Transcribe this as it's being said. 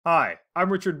Hi,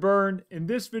 I'm Richard Byrne. In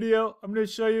this video, I'm going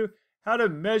to show you how to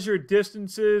measure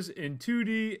distances in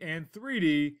 2D and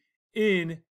 3D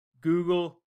in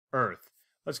Google Earth.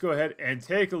 Let's go ahead and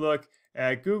take a look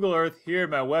at Google Earth here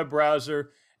in my web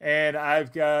browser. And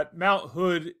I've got Mount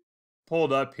Hood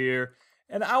pulled up here.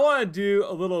 And I want to do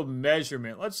a little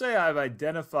measurement. Let's say I've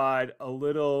identified a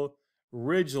little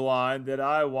ridge line that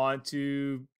I want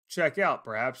to check out.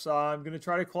 Perhaps I'm going to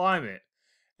try to climb it.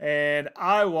 And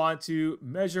I want to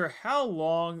measure how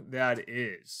long that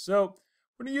is. So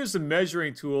we're going to use the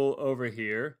measuring tool over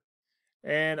here.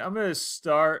 And I'm going to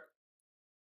start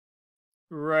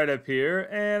right up here.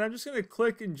 And I'm just going to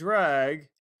click and drag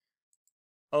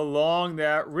along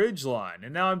that ridge line.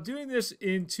 And now I'm doing this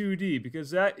in 2D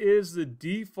because that is the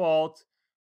default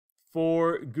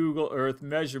for Google Earth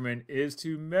measurement, is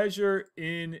to measure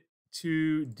in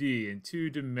 2D, in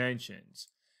 2 dimensions.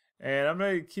 And I'm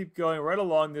going to keep going right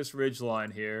along this ridge line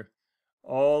here,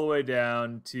 all the way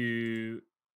down to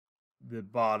the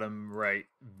bottom right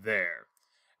there.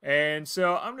 And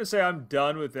so I'm going to say I'm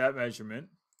done with that measurement.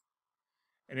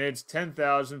 And it's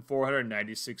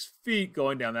 10,496 feet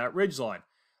going down that ridge line.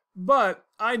 But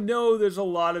I know there's a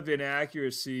lot of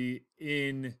inaccuracy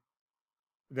in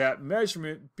that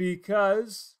measurement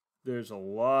because there's a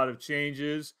lot of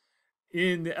changes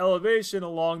in the elevation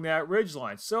along that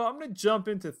ridgeline. So I'm going to jump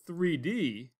into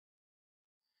 3D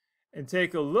and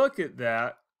take a look at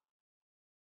that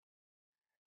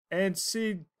and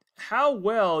see how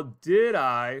well did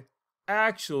I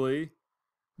actually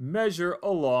measure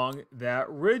along that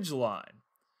ridgeline.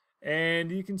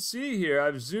 And you can see here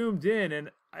I've zoomed in and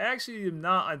I actually am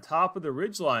not on top of the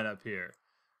ridgeline up here.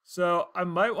 So I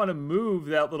might want to move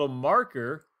that little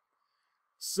marker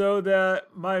so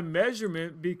that my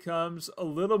measurement becomes a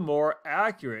little more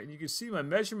accurate. And you can see my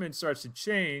measurement starts to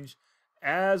change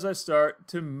as I start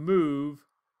to move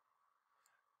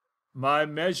my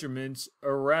measurements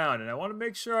around. And I want to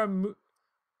make sure I'm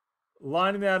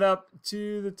lining that up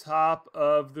to the top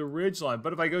of the ridgeline.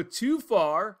 But if I go too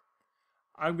far,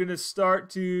 I'm going to start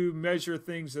to measure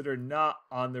things that are not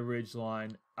on the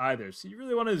ridgeline either. So you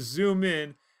really want to zoom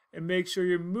in and make sure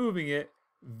you're moving it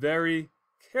very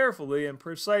carefully and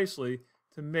precisely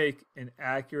to make an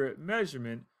accurate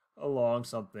measurement along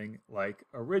something like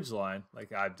a ridgeline,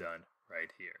 like I've done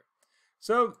right here.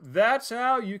 So that's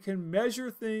how you can measure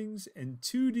things in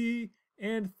 2D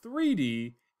and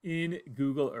 3D in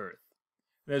Google Earth.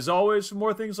 And as always, for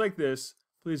more things like this,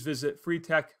 please visit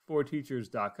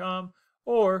freetech4teachers.com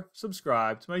or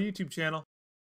subscribe to my YouTube channel.